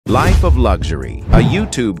Life of Luxury, a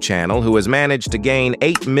YouTube channel who has managed to gain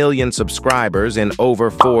 8 million subscribers in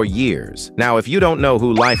over 4 years. Now, if you don't know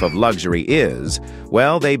who Life of Luxury is,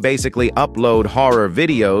 well, they basically upload horror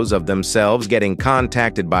videos of themselves getting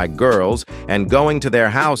contacted by girls and going to their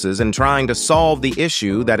houses and trying to solve the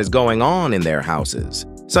issue that is going on in their houses,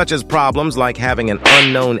 such as problems like having an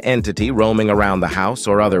unknown entity roaming around the house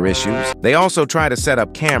or other issues. They also try to set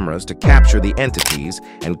up cameras to capture the entities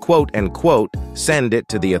and quote-unquote send it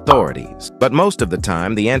to the authorities. But most of the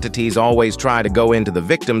time, the entities always try to go into the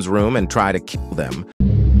victim's room and try to kill them.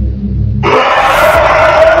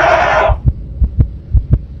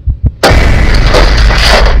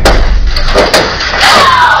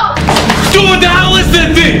 What the hell is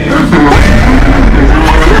that thing?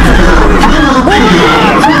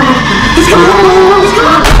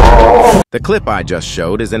 The clip I just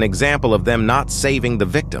showed is an example of them not saving the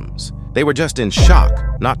victims. They were just in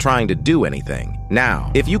shock, not trying to do anything.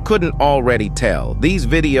 Now, if you couldn't already tell, these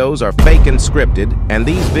videos are fake and scripted, and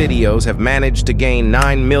these videos have managed to gain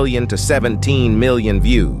 9 million to 17 million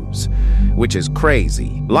views, which is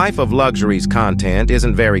crazy. Life of Luxury's content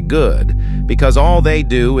isn't very good, because all they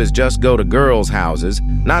do is just go to girls' houses,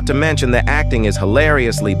 not to mention the acting is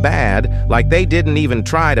hilariously bad, like they didn't even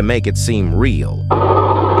try to make it seem real.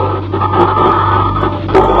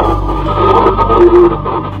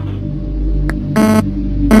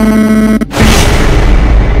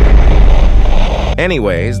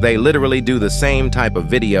 Anyways, they literally do the same type of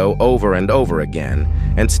video over and over again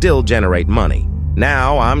and still generate money.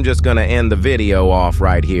 Now, I'm just gonna end the video off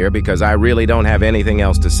right here because I really don't have anything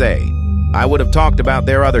else to say. I would have talked about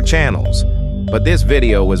their other channels, but this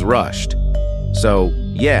video was rushed. So,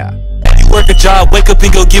 yeah. Work a job, wake up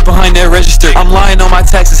and go get behind that register. I'm lying on my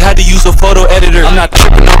taxes, had to use a photo editor. I'm not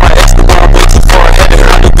tripping on my ex, but I'm way too far ahead of her.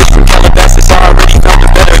 I know bitch from Calabasas, I already found a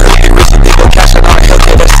better. Hey, rich and they go cash out on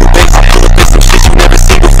Hellcat.